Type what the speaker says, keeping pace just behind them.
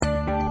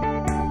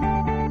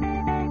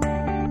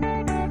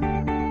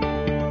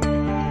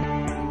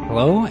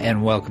Hello,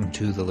 and welcome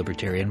to the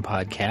Libertarian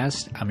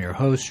Podcast. I'm your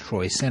host,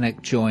 Troy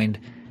Senek, joined,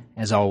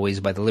 as always,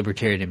 by the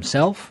Libertarian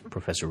himself,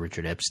 Professor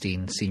Richard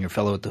Epstein, Senior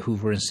Fellow at the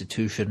Hoover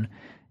Institution,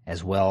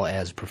 as well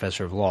as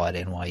Professor of Law at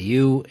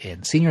NYU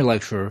and Senior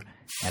Lecturer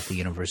at the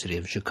University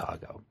of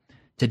Chicago.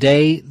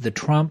 Today, the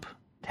Trump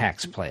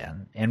tax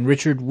plan. And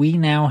Richard, we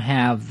now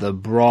have the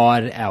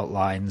broad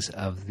outlines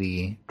of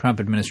the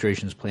Trump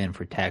administration's plan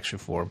for tax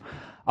reform.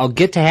 I'll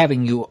get to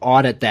having you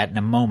audit that in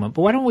a moment,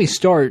 but why don't we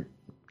start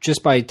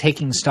just by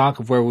taking stock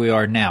of where we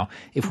are now.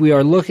 If we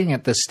are looking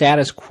at the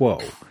status quo,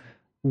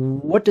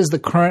 what does the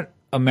current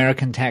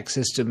American tax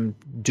system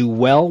do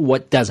well?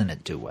 What doesn't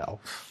it do well?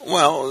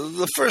 Well,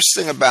 the first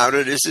thing about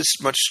it is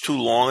it's much too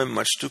long and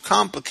much too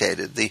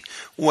complicated. The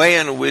way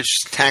in which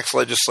tax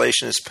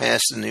legislation is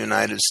passed in the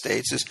United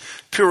States is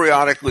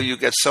periodically you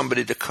get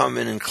somebody to come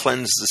in and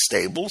cleanse the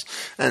stables,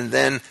 and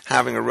then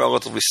having a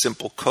relatively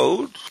simple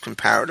code,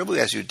 comparatively,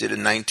 as you did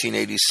in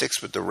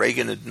 1986 with the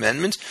Reagan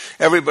amendments,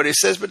 everybody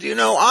says, but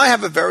I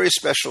have a very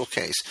special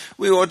case.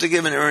 We ought to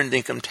give an earned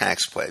income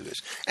tax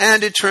waivers.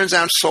 And it turns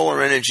out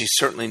solar energy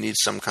certainly needs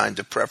some kind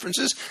of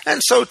preferences,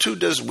 and so too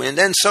does wind,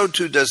 and so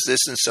too does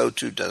this, and so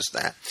too does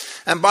that.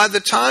 And by the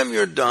time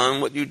you're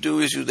done, what you do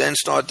is you then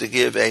start to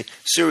give a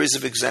series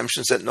of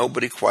exemptions that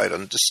nobody quite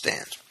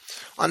understands.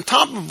 On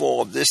top of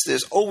all of this,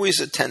 there's always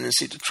a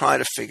tendency to try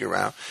to figure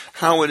out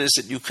how it is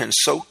that you can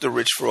soak the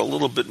rich for a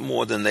little bit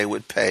more than they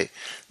would pay.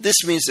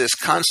 This means there's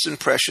constant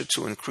pressure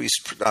to increase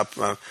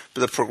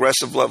the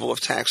progressive level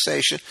of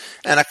taxation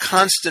and a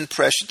constant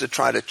pressure to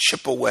try to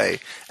chip away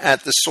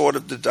at the sort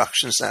of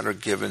deductions that are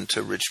given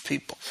to rich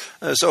people.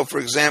 So, for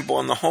example,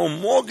 on the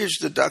home mortgage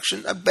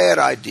deduction, a bad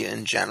idea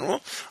in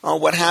general.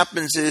 What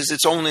happens is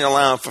it's only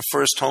allowed for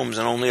first homes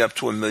and only up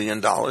to $1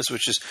 million,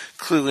 which is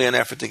clearly an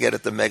effort to get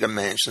at the mega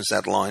mansions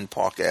that line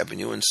Park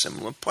Avenue and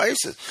similar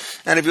places.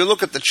 And if you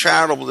look at the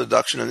charitable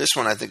deduction, and this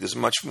one I think is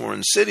much more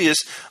insidious,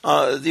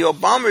 the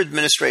Obama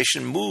administration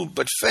moved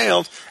but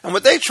failed, and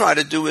what they try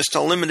to do is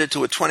to limit it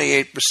to a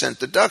 28%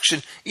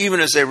 deduction, even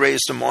as they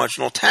raised the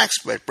marginal tax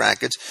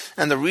brackets.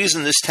 And the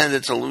reason this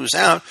tended to lose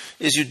out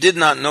is you did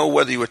not know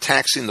whether you were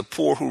taxing the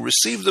poor who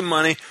received the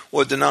money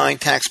or denying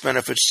tax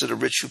benefits to the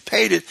rich who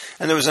paid it,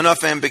 and there was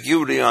enough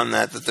ambiguity on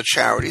that the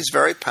charities,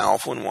 very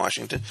powerful in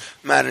Washington,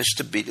 managed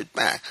to beat it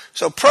back.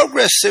 So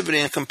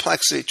progressivity and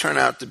complexity turn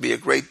out to be a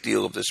great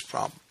deal of this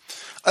problem.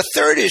 A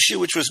third issue,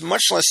 which was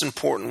much less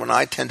important when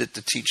I tended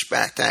to teach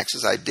back tax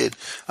as I did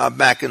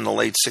back in the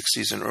late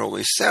 60s and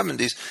early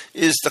 70s,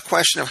 is the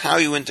question of how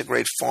you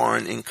integrate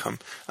foreign income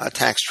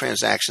tax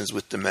transactions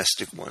with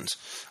domestic ones.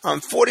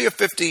 40 or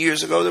 50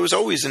 years ago, there was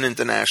always an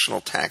international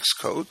tax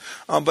code,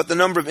 but the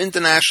number of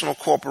international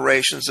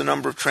corporations, the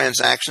number of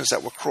transactions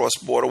that were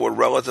cross-border were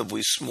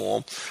relatively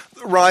small.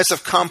 The rise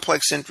of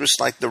complex interests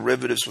like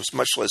derivatives was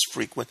much less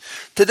frequent.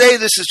 Today,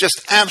 this is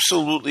just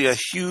absolutely a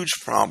huge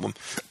problem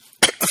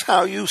of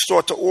how you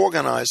start to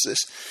organize this.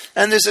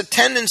 And there's a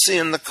tendency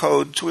in the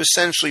code to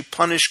essentially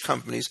punish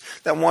companies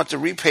that want to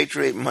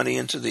repatriate money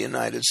into the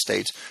United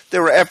States.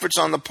 There are efforts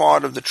on the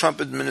part of the Trump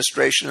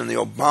administration and the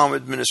Obama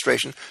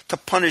administration to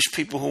punish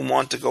people who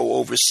want to go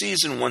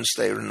overseas in one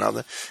state or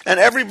another. And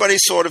everybody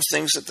sort of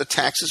thinks that the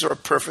taxes are a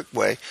perfect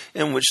way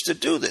in which to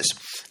do this.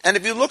 And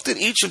if you looked at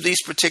each of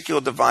these particular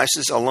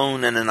devices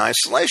alone and in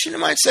isolation, you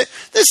might say,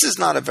 this is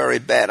not a very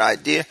bad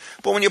idea.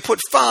 But when you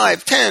put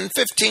 5, 10,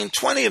 15,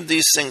 20 of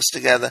these things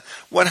together,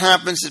 what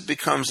happens is it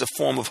becomes a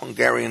form of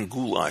Hungarian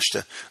goulash,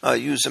 to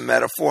use a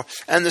metaphor,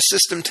 and the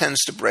system tends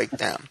to break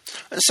down.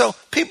 And so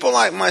people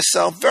like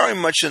myself, very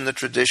much in the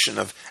tradition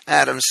of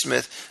Adam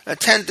Smith,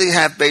 tend to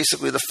have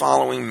basically the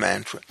following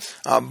mantra.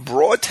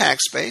 Broad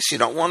tax base, you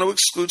don't want to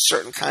exclude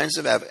certain kinds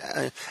of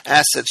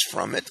assets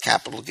from it,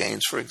 capital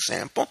gains, for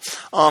example,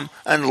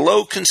 and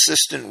low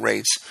consistent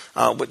rates.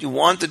 What you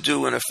want to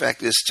do, in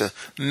effect, is to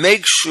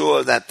make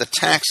sure that the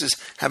taxes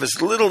have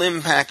as little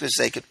impact as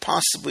they could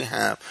possibly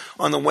have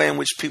on the way in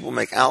which people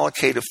make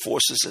allocative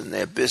forces in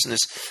their business.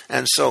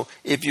 And so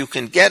if you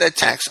can get a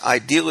tax,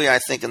 ideally I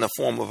think in the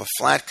form of a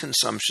flat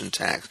consumption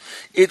tax,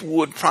 it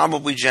would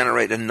probably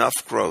generate enough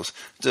growth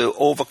to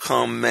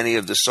overcome many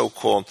of the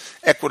so-called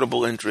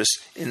equitable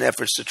interests in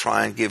efforts to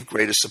try and give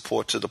greater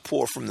support to the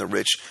poor from the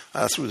rich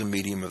through the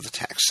medium of the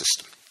tax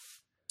system.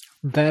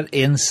 That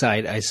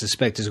insight, I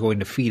suspect, is going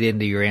to feed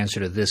into your answer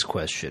to this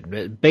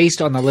question.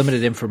 Based on the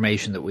limited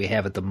information that we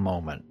have at the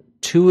moment,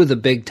 two of the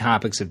big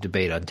topics of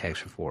debate on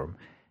tax reform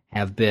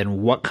have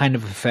been what kind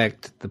of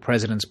effect the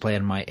president's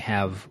plan might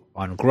have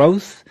on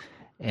growth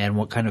and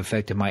what kind of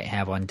effect it might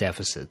have on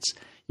deficits.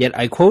 Yet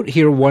I quote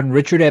here one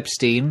Richard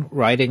Epstein,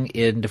 writing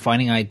in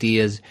Defining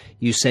Ideas,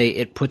 you say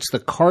it puts the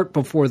cart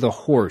before the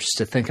horse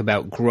to think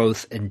about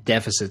growth and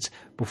deficits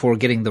before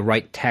getting the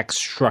right tax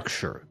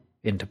structure.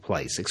 into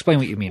place. Explain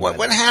what you mean by that.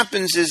 What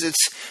happens is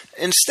it's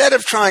instead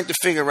of trying to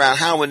figure out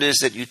how it is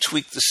that you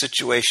tweak the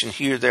situation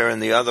here, there,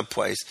 and the other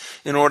place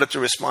in order to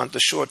respond to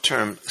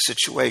short-term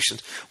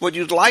situations, what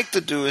you'd like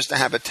to do is to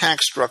have a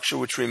tax structure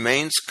which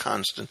remains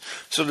constant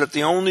so that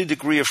the only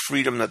degree of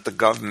freedom that the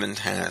government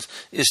has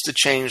is to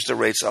change the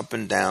rates up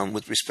and down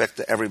with respect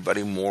to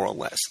everybody more or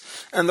less.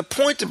 And the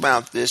point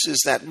about this is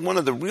that one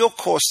of the real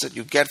costs that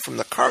you get from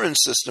the current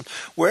system,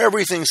 where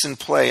everything's in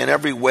play in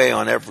every way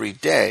on every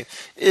day,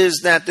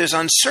 is that there's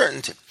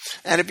uncertainty.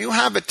 And if you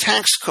have a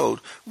tax code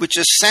which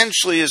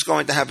essentially is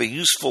going to have a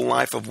useful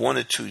life of 1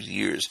 or 2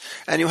 years,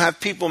 and you have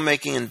people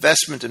making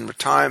investment and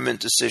retirement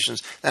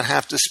decisions that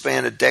have to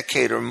span a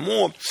decade or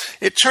more,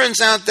 it turns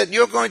out that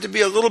you're going to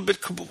be a little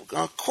bit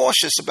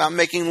cautious about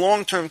making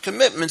long-term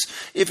commitments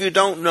if you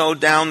don't know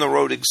down the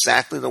road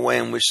exactly the way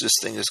in which this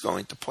thing is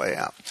going to play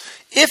out.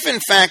 If, in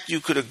fact, you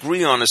could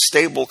agree on a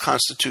stable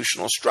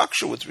constitutional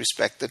structure with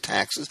respect to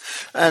taxes,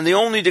 and the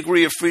only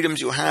degree of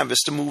freedoms you have is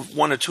to move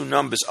 1 or 2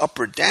 numbers up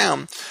or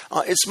down,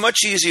 it's much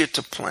easier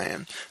to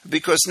plan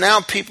because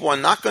now people are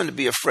not going to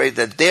be afraid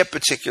that their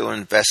particular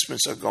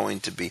investments are going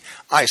to be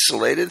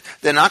isolated.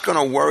 They're not going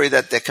to worry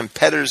that their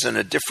competitors in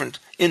a different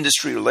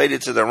industry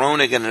related to their own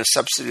are getting a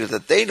subsidy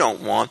that they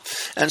don't want.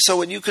 And so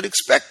what you could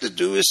expect to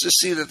do is to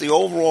see that the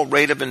overall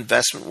rate of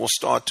investment will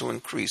start to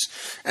increase.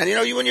 And,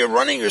 when you're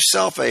running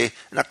yourself an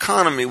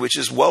economy which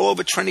is well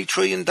over $20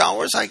 trillion,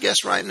 I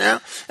guess, right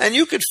now, and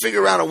you could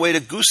figure out a way to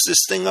goose this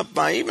thing up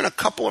by even a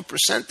couple of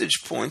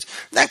percentage points,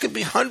 that could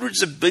be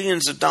hundreds of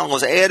billions of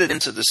dollars added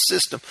into the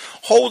system,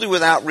 wholly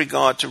without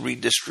regard to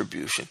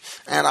redistribution.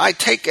 And I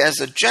take as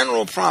a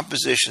general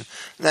proposition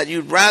that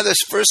you'd rather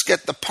first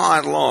get the pie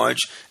large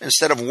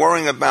instead of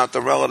worrying about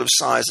the relative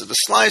size of the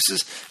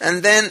slices,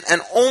 and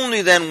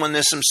only then when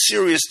there's some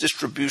serious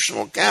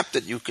distributional gap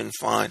that you can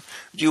find,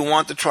 do you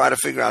want to try to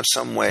figure out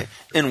some way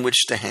in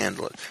which to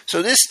handle it.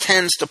 So this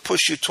tends to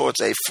push you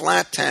towards a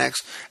flat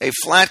tax, a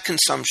flat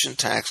consumption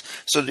tax,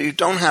 so that you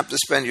don't have to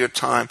spend your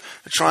time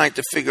trying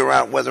to figure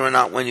out whether or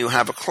not when you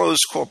have a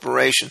closed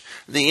corporation,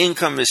 the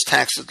income is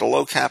taxed at the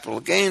low capital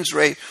gains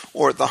rate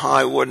or at the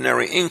high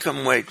ordinary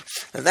income rate.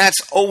 And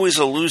that's always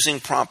a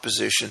losing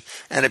proposition.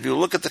 And if you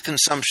look at the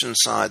consumption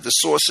side, the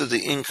source of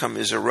the income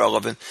is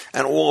irrelevant,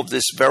 and all of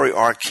this very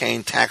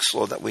arcane tax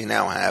law that we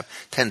now have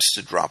tends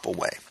to drop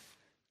away.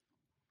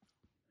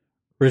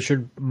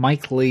 Richard,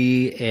 Mike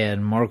Lee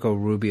and Marco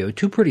Rubio,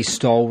 two pretty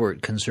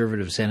stalwart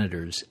conservative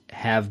senators,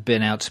 have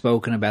been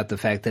outspoken about the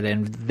fact that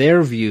in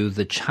their view,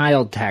 the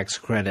child tax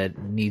credit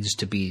needs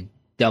to be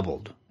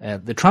doubled.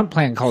 The Trump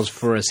plan calls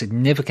for a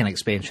significant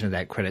expansion of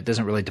that credit. It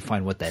doesn't really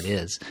define what that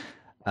is.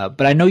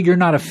 But I know you're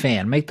not a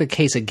fan. Make the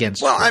case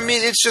against it. Well, I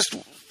mean, it's just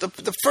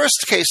the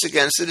first case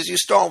against it is you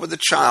start with the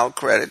child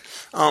credit.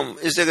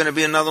 Is there going to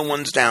be another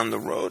ones down the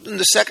road? And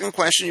the second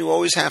question, you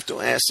always have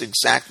to ask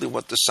exactly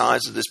what the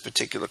size of this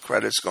particular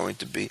credit is going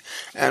to be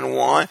and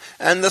why.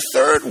 And the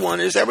third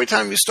one is every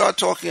time you start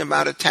talking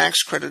about a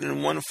tax credit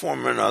in one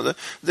form or another,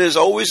 there's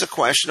always a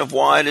question of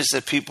why it is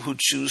that people who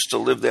choose to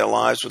live their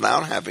lives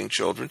without having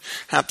children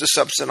have to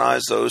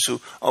subsidize those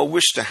who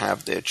wish to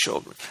have their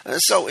children.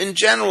 And so in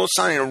general,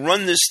 trying to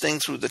run this thing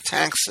through the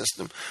tax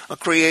system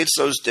creates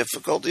those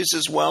difficulties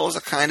as well as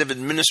a kind of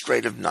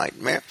administrative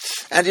nightmare.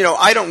 And,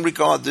 I don't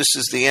regard this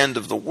as the end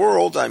of the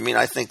world. I mean,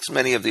 I think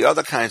many of the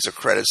other kinds of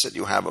credits that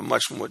you have are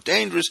much more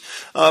dangerous.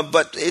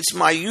 But it's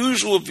my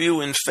usual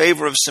view in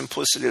favor of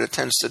simplicity that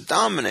tends to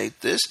dominate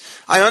this.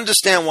 I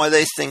understand why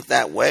they think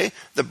that way.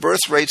 The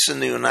birth rates in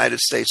the United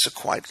States are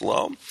quite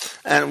low.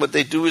 And what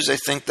they do is they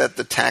think that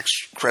the tax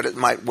credit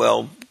might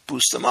well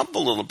boost them up a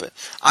little bit.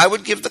 I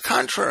would give the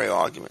contrary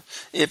argument.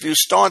 If you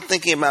start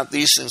thinking about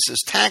these things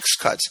as tax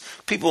cuts,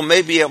 people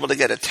may be able to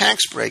get a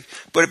tax break,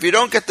 but if you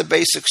don't get the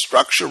basic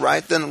structure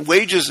right, then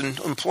wages and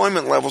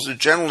employment levels are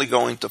generally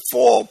going to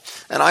fall.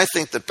 And I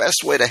think the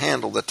best way to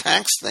handle the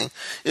tax thing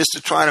is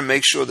to try to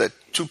make sure that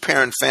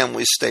two-parent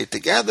families stay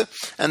together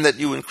and that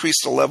you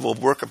increase the level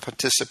of worker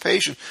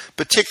participation,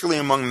 particularly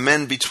among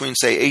men between,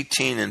 say,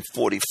 18 and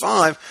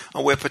 45,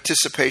 where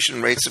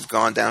participation rates have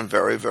gone down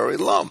very, very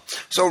low.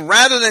 So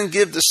rather than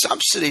give the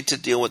subsidy to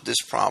deal with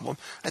this problem,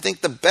 I think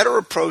the better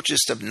approach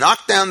is to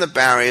knock down the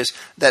barriers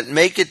that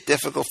make it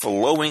difficult for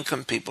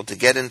low-income people to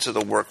get into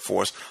the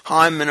workforce.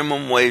 High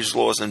minimum wage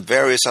laws and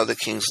various other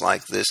things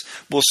like this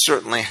will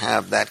certainly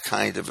have that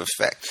kind of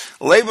effect.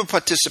 Labor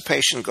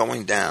participation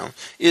going down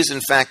is,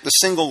 in fact,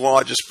 the single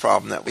largest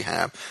problem that we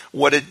have.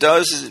 What it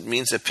does is it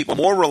means that people are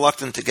more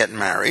reluctant to get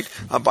married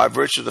by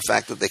virtue of the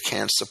fact that they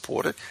can't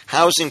support it.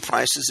 Housing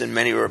prices in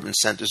many urban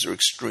centers are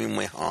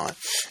extremely high.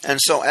 And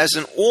so as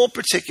in all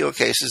particular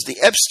cases, the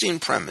Epstein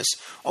premise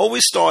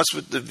always starts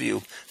with the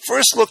view,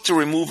 first look to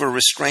remove a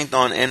restraint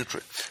on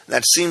entry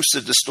that seems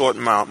to distort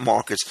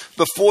markets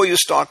before you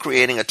start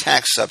creating a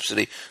tax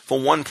subsidy for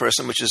one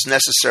person, which is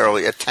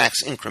necessarily a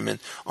tax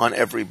increment on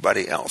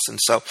everybody else. And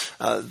so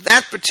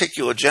that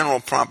particular general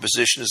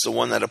proposition is the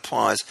one that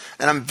applies,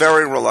 and I'm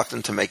very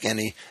reluctant to make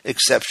any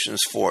exceptions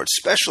for it.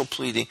 Special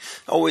pleading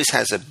always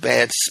has a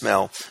bad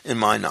smell in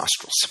my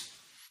nostrils.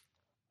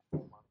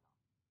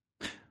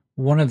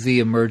 One of the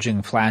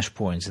emerging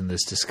flashpoints in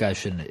this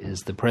discussion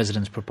is the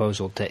president's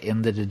proposal to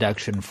end the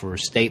deduction for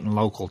state and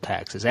local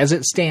taxes. As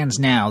it stands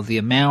now, the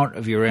amount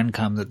of your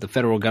income that the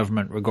federal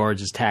government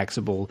regards as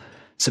taxable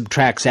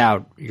subtracts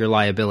out your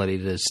liability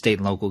to state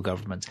and local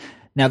governments.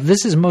 Now,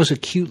 this is most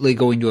acutely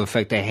going to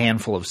affect a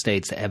handful of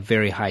states that have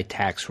very high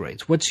tax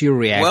rates. What's your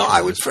reaction? Well,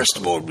 I would first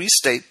of all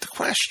restate the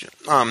question.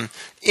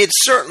 It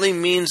certainly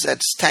means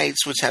that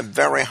states which have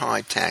very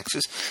high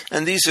taxes,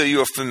 and these are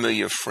your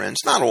familiar friends,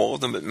 not all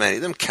of them, but many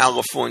of them,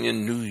 California,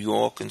 New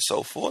York, and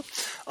so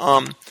forth,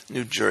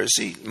 New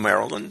Jersey,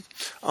 Maryland.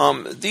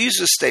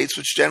 These are states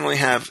which generally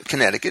have,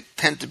 Connecticut,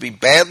 tend to be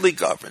badly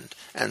governed,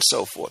 and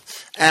so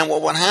forth. And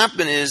what would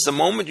happen is the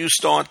moment you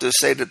start to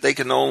say that they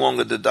can no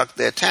longer deduct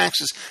their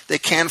taxes, they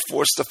can't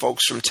force the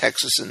folks from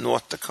Texas and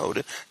North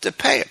Dakota to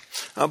pay it.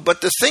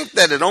 But to think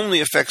that it only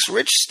affects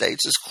rich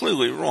states is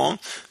clearly wrong,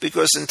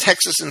 because in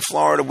Texas and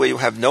Florida, where you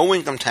have no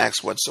income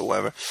tax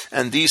whatsoever,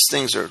 and these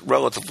things are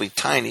relatively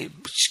tiny,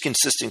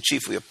 consisting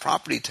chiefly of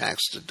property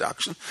tax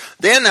deduction,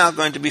 they're now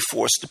going to be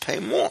forced to pay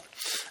more.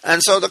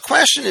 And so the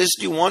question is,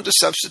 do you want to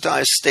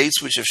subsidize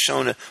states which have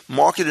shown a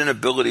marked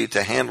inability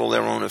to handle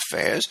their own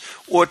affairs,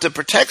 or to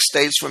protect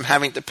states from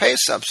having to pay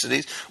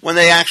subsidies when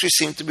they actually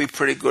seem to be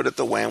pretty good at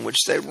the way in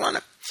which they run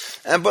it?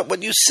 But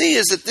what you see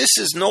is that this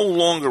is no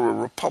longer a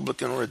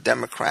Republican or a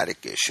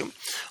Democratic issue.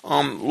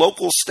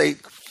 Local state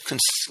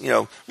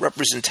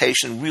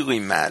representation really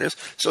matters.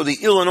 So the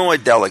Illinois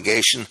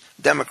delegation,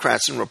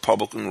 Democrats and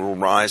Republicans will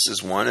rise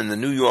as one, and the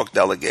New York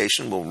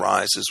delegation will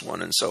rise as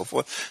one, and so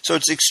forth. So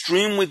it's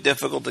extremely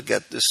difficult to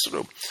get this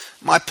through.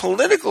 My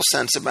political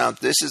sense about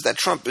this is that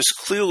Trump is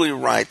clearly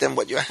right, and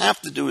what you have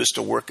to do is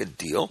to work a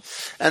deal.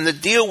 And the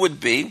deal would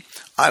be,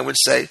 I would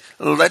say,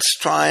 let's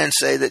try and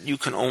say that you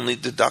can only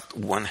deduct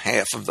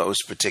 1/2 of those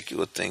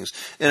particular things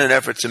in an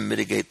effort to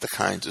mitigate the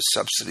kinds of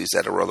subsidies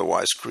that are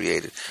otherwise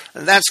created.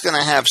 And that's going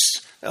to have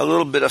a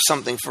little bit of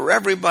something for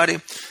everybody,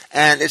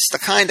 and it's the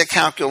kind of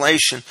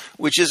calculation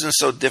which isn't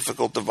so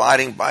difficult,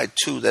 dividing by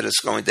 2, that it's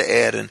going to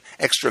add an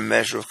extra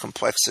measure of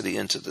complexity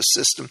into the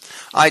system.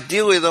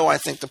 Ideally, though, I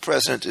think the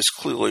president is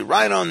clearly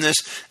right on this,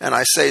 and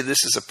I say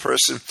this is a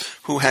person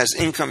who has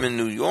income in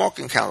New York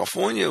and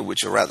California,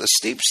 which are rather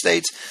steep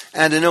states,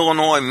 and in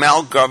Illinois,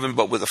 malgoverned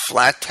but with a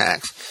flat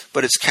tax.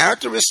 But it's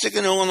characteristic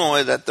in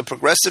Illinois that the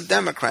progressive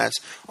Democrats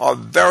are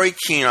very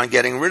keen on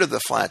getting rid of the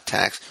flat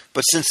tax,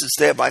 but since it's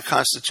there by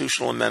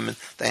constitutional amendment,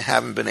 they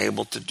haven't been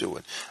able to do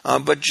it.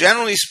 But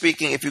generally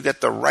speaking, if you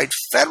get the right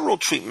federal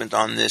treatment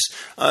on this,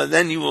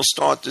 then you will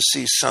start to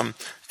see some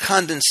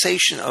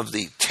condensation of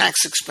the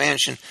tax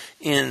expansion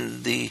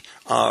in the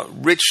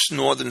rich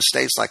northern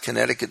states like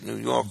Connecticut, New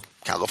York,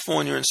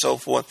 California, and so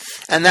forth,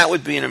 and that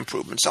would be an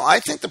improvement. So I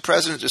think the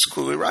president is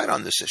clearly right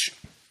on this issue.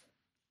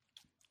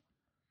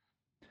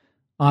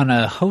 On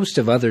a host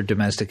of other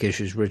domestic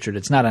issues, Richard,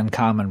 it's not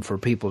uncommon for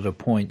people to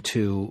point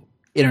to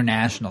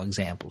international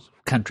examples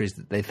of countries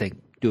that they think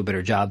do a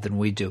better job than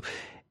we do.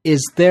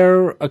 Is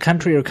there a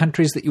country or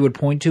countries that you would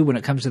point to when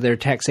it comes to their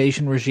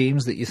taxation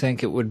regimes that you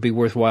think it would be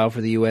worthwhile for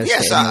the U.S.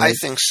 Yes, to emulate? I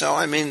think so.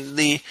 I mean,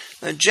 the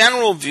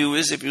general view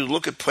is if you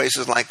look at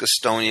places like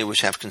Estonia,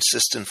 which have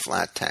consistent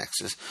flat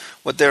taxes,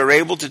 what they're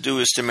able to do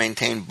is to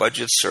maintain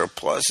budget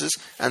surpluses,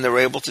 and they're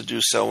able to do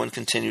so and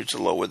continue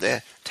to lower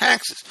their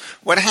taxes.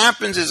 What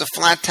happens is a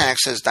flat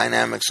tax has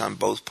dynamics on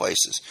both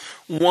places.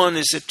 One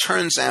is it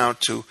turns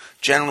out to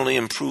generally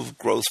improve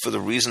growth for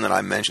the reason that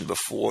I mentioned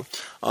before.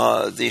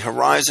 The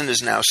horizon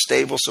is now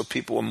stable, so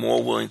people are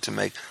more willing to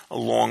make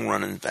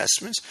long-run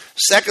investments.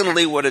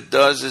 Secondly, what it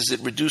does is it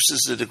reduces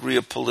the degree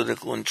of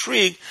political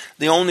intrigue.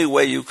 The only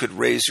way you could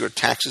raise your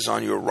taxes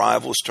on your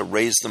rival is to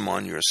raise them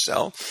on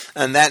yourself,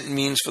 and that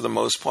means for the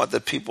most part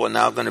that people are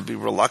now going to be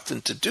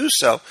reluctant to do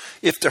so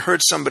if to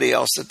hurt somebody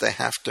else that they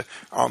have to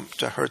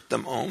hurt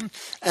them own.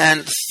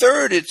 And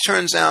third, it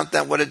turns out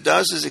that what it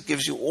does is it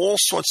gives you all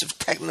sorts of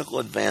technical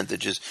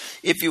advantages.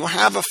 If you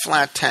have a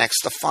flat tax,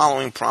 the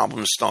following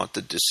problems start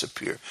to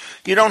disappear.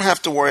 You don't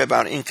have to worry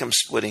about income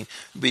splitting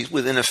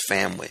within a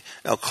family,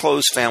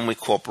 closed family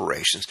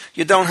corporations.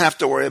 You don't have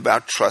to worry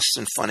about trusts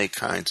and funny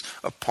kinds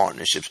of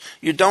partnerships.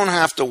 You don't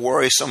have to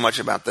worry so much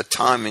about the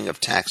timing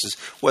of taxes,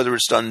 whether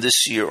it's done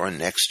this year or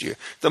next year.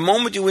 The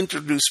moment you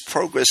introduce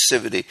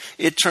progressivity,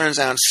 it turns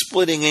out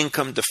splitting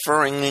income,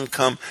 deferring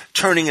income,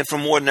 turning it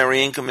from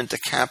ordinary income into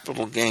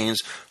capital gains,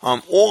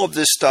 all of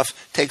this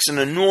stuff takes an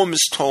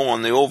enormous toll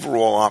on the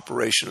overall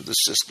operation of the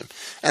system.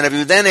 And if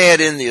you then add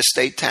in the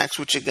estate tax,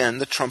 which again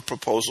the Trump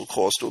proposal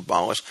calls to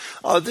abolish,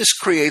 this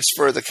creates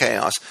further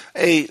chaos.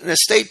 An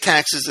estate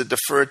tax is a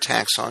deferred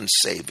tax on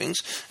savings,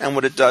 and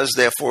what it does,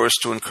 therefore, is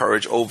to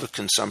encourage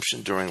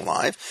overconsumption during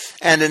life.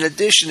 And in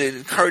addition, it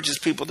encourages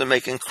people to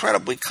make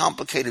incredibly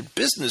complicated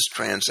business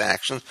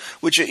transactions,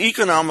 which are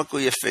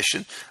economically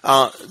efficient.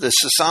 The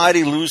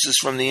society loses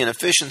from the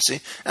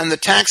inefficiency, and the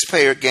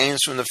taxpayer gains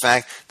from the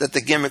fact that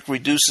the gimmick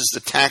reduces the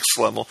tax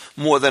level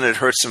more than it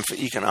hurts them for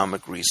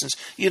economic reasons.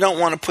 You don't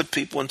want to put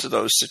people into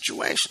those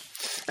situations.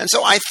 And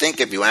so I think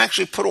if you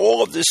actually put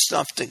all of this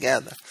stuff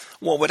together,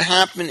 what would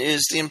happen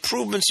is the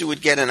improvements you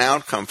would get in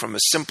outcome from a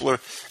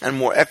simpler and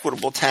more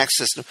equitable tax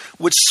system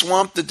would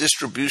swamp the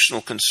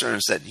distributional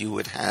concerns that you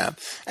would have,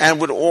 and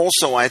would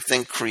also, I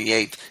think,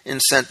 create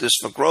incentives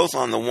for growth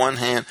on the one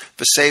hand,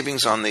 for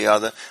savings on the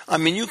other. I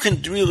mean, you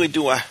can really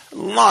do a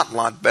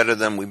lot better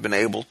than we've been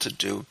able to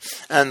do.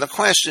 And the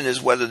question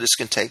is whether this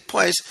can take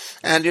place.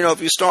 And,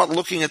 if you start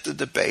looking at the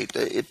debate,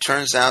 it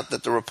turns out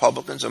that the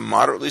Republicans are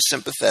moderately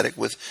sympathetic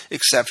with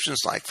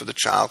exceptions like for the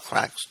child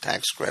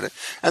tax credit,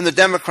 and the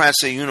Democrats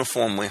are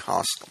uniformly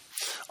hostile.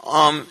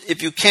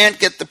 If you can't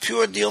get the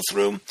pure deal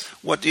through,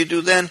 what do you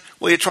do then?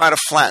 Well, you try to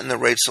flatten the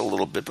rates a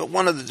little bit. But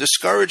one of the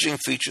discouraging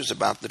features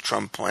about the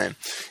Trump plan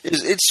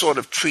is it sort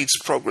of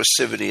treats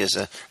progressivity as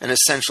an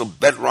essential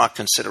bedrock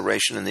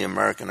consideration in the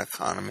American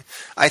economy.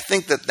 I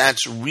think that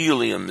that's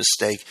really a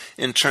mistake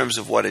in terms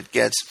of what it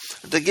gets.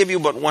 To give you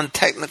but one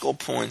technical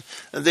point,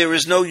 there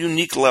is no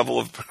unique level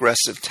of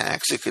progressive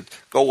tax. It could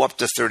go up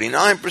to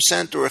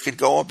 39%, or it could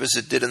go up, as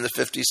it did in the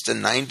 50s, to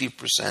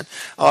 90%.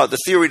 The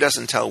theory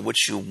doesn't tell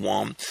which you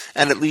want,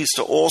 and it leads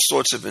to all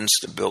sorts of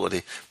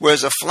instability.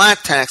 Whereas a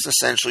flat tax,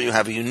 essentially, you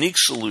have a unique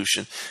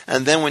solution,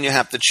 and then when you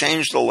have to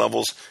change the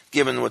levels,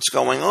 given what's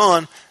going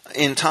on,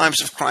 in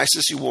times of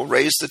crisis, you will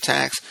raise the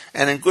tax,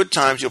 and in good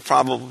times, you'll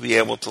probably be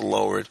able to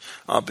lower it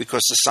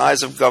because the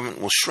size of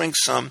government will shrink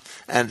some,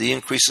 and the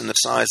increase in the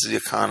size of the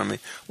economy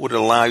would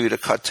allow you to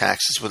cut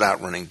taxes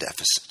without running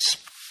deficits.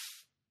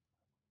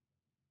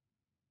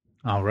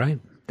 All right.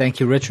 Thank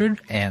you,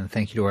 Richard, and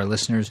thank you to our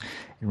listeners.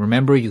 And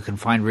remember, you can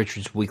find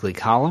Richard's weekly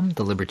column,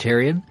 The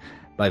Libertarian,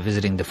 by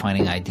visiting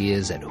Defining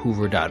Ideas at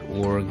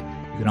hoover.org.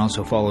 You can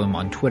also follow him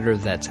on Twitter.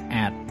 That's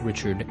at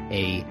Richard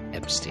A.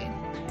 Epstein.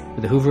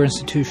 For the Hoover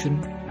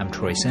Institution, I'm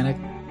Troy Senik.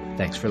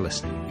 Thanks for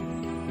listening.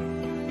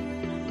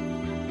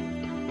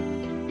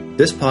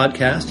 This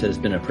podcast has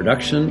been a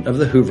production of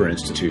the Hoover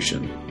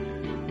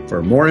Institution.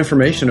 For more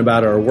information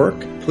about our work,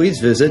 please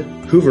visit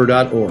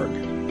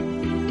hoover.org.